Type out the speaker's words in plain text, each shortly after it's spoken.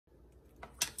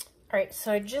All right,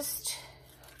 so I just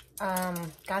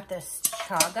got this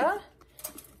chaga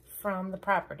from the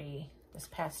property this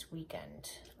past weekend.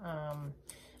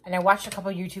 And I watched a couple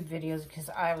YouTube videos because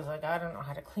I was like, I don't know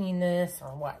how to clean this or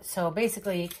what. So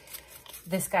basically,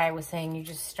 this guy was saying you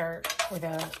just start with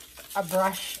a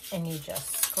brush and you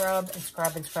just scrub and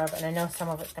scrub and scrub. And I know some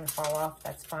of it's going to fall off.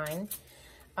 That's fine.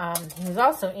 He was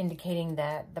also indicating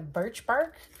that the birch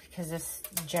bark, because this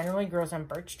generally grows on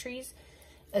birch trees,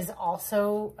 is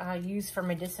also used for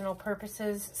medicinal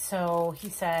purposes. So he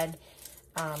said,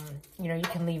 you know, you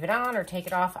can leave it on or take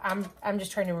it off. I'm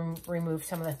just trying to remove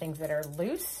some of the things that are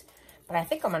loose, but I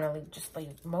think I'm going to just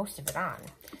leave most of it on.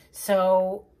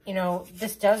 So, you know,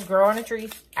 this does grow on a tree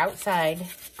outside.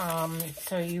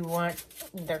 So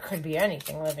there could be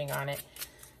anything living on it.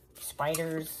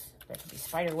 Spiders, there could be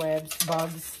spider webs,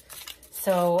 bugs.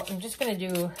 So I'm just going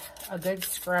to do a good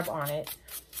scrub on it.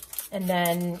 And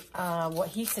then what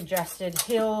he suggested,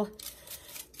 he'll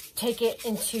take it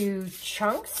into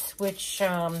chunks, which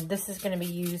this is going to be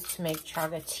used to make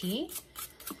chaga tea.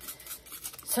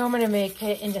 So I'm going to make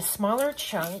it into smaller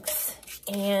chunks,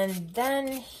 and then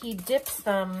he dips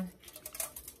them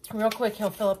real quick. He'll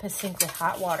fill up his sink with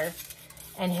hot water,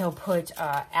 and he'll put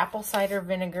apple cider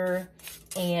vinegar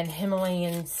and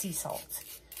Himalayan sea salt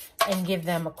and give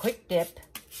them a quick dip.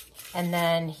 And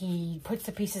then he puts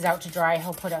the pieces out to dry.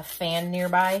 He'll put a fan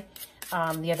nearby.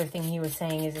 The other thing he was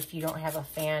saying is if you don't have a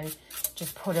fan,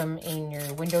 just put them in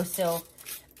your windowsill.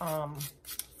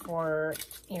 For,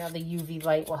 you know, the UV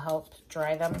light will help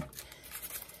dry them.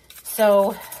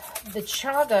 So the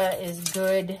chaga is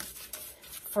good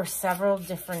for several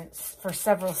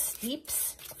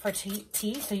steeps for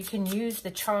tea. So you can use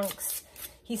the chunks.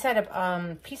 He said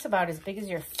a piece about as big as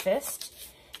your fist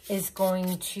is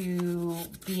going to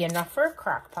be enough for a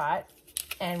crock pot.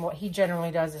 And what he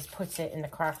generally does is puts it in the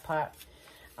crock pot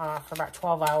for about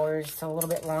 12 hours, so a little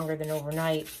bit longer than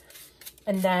overnight.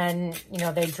 And then, you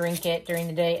know, they drink it during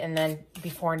the day, and then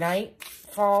before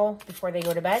nightfall, before they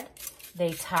go to bed,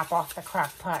 they top off the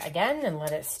crock pot again and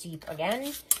let it steep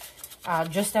again.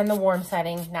 Just on the warm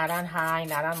setting, not on high,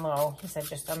 not on low. He said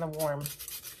just on the warm.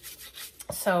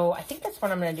 So I think that's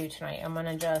what I'm going to do tonight. I'm going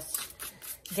to just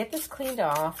get this cleaned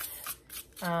off.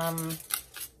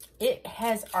 It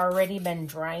has already been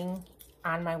drying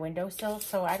on my windowsill,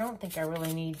 so I don't think I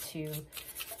really need to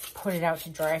put it out to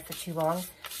dry for too long.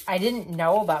 I didn't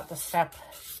know about the step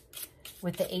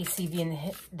with the ACV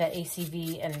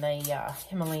and the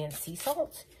Himalayan sea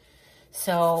salt.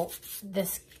 So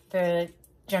the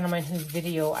gentleman whose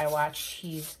video I watched,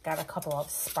 he's got a couple of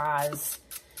spas,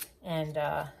 and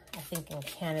I think in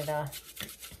Canada,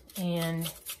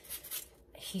 and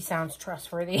he sounds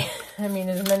trustworthy. I mean,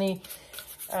 as many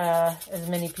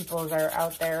people as are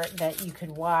out there that you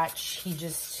could watch, he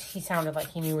sounded like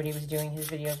he knew what he was doing. His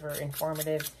videos were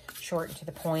informative, short and to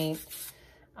the point.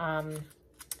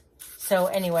 So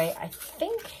anyway, I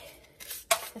think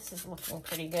this is looking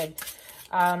pretty good.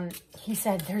 He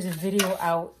said there's a video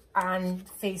out on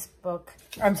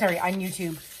on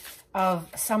YouTube, of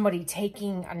somebody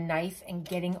taking a knife and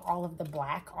getting all of the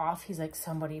black off. He's like,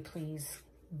 somebody please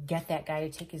get that guy to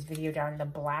take his video down the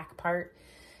black part,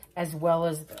 as well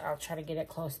as, I'll try to get it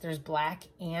close, there's black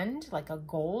and like a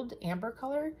gold amber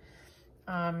color.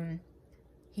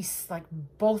 He's like,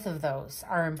 both of those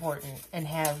are important and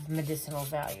have medicinal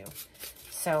value.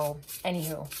 So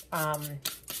anywho,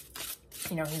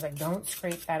 you know, he's like, don't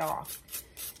scrape that off.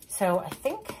 So I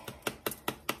think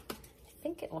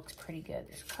it looks pretty good.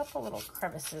 There's a couple little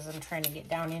crevices I'm trying to get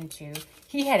down into.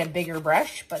 He had a bigger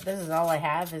brush, but this is all I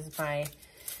have is my,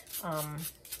 I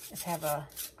have a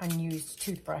unused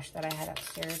toothbrush that I had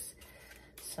upstairs.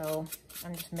 So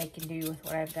I'm just making do with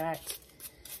what I've got.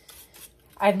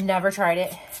 I've never tried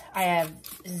it. I have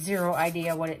zero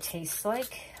idea what it tastes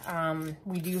like.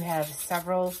 We do have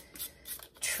several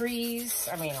trees,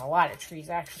 I mean a lot of trees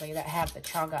actually, that have the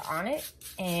chaga on it.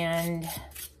 And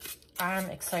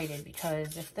I'm excited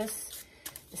because if this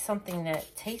is something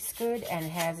that tastes good and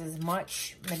has as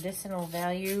much medicinal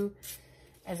value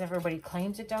as everybody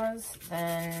claims it does,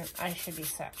 then I should be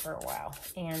set for a while.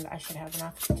 And I should have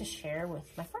enough to share with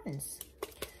my friends.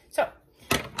 So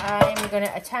I'm going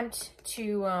to attempt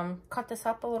to cut this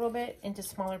up a little bit into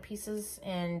smaller pieces,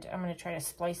 and I'm going to try to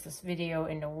splice this video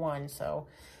into one. So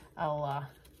I'll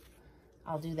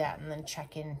do that and then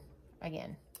check in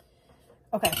again.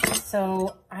 Okay,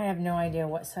 so I have no idea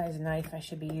what size knife I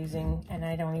should be using, and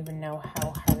I don't even know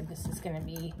how hard this is going to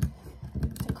be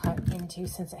to cut into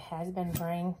since it has been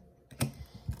drying.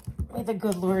 May the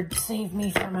good Lord save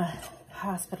me from a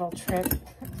hospital trip.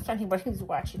 If anybody who's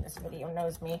watching this video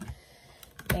knows me,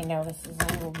 they know this is a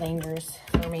little dangerous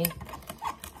for me.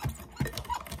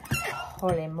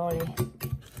 Holy moly.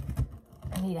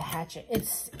 I need a hatchet.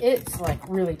 It's like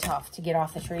really tough to get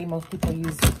off the tree. Most people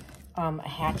use a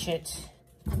hatchet,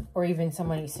 or even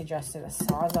somebody suggested a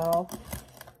sawzall.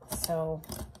 So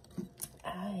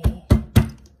I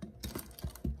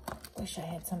wish I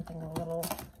had something a little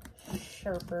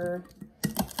sharper.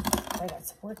 I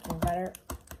that's working better.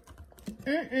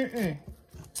 Let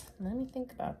me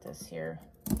think about this here.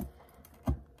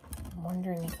 I'm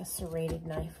wondering if a serrated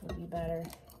knife would be better.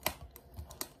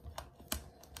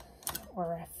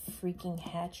 Or a freaking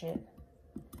hatchet.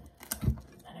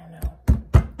 I don't know.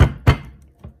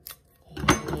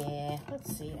 Yeah,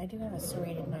 let's see. I do have a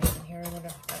serrated knife in here. I wonder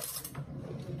if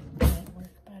that might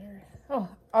work better. Oh,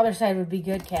 other side would be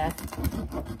good, Kath.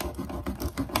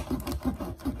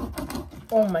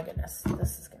 Oh my goodness.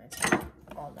 This is going to take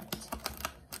all night.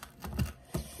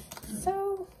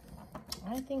 So,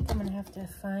 I think I'm going to have to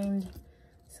find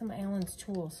some Allen's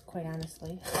tools, quite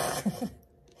honestly,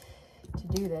 to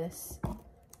do this.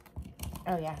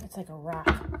 Oh yeah, it's like a rock.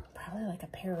 Probably like a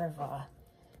pair of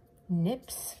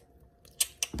nips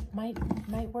might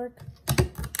work.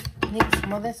 I think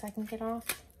some of this I can get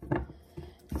off.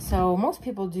 So most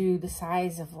people do the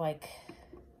size of like,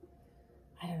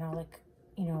 I don't know, like,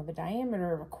 you know, the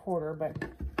diameter of a quarter, but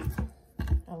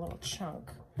a little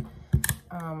chunk.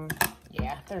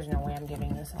 Yeah, there's no way I'm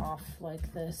getting this off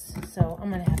like this. So I'm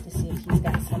gonna have to see if he's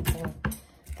got something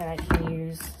that I can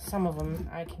use. Some of them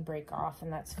I can break off,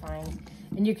 and that's fine.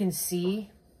 And you can see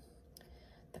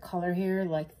the color here,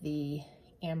 like the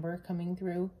amber coming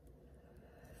through.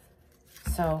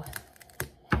 So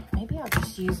maybe I'll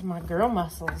just use my girl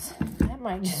muscles. That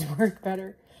might just work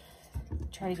better.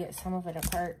 Try to get some of it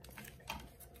apart.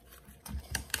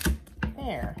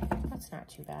 There, that's not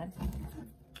too bad.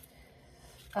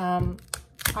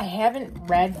 I haven't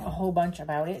read a whole bunch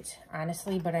about it,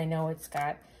 honestly, but I know it's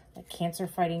got like cancer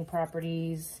fighting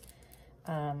properties,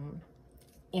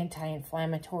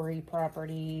 anti-inflammatory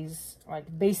properties, like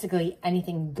basically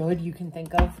anything good you can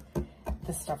think of,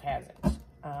 this stuff has it.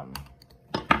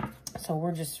 So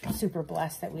we're just super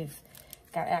blessed that we've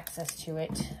got access to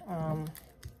it on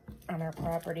our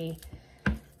property.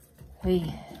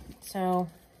 So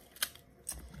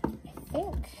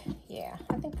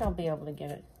I think I'll be able to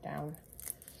get it down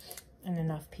in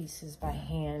enough pieces by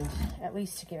hand, at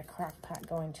least to get a crock pot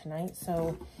going tonight.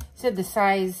 So it said the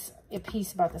size, a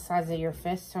piece about the size of your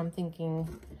fist. So I'm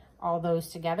thinking all those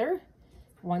together,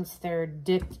 once they're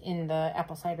dipped in the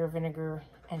apple cider vinegar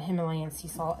and Himalayan sea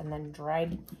salt and then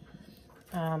dried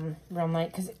real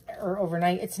night, or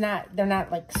overnight. They're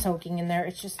not like soaking in there.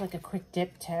 It's just like a quick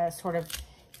dip to sort of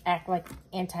act like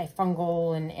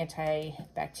antifungal and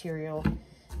antibacterial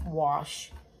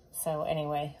wash. So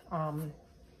anyway,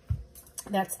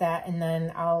 that's that. And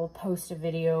then I'll post a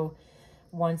video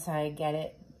once I get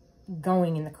it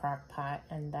going in the crock pot,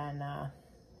 and then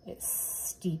it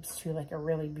steeps to like a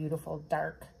really beautiful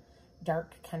dark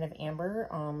kind of amber,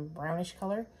 brownish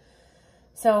color.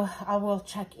 So I will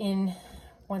check in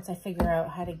once I figure out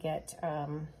how to get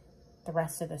the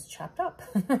rest of this chopped up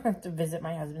to visit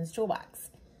my husband's toolbox.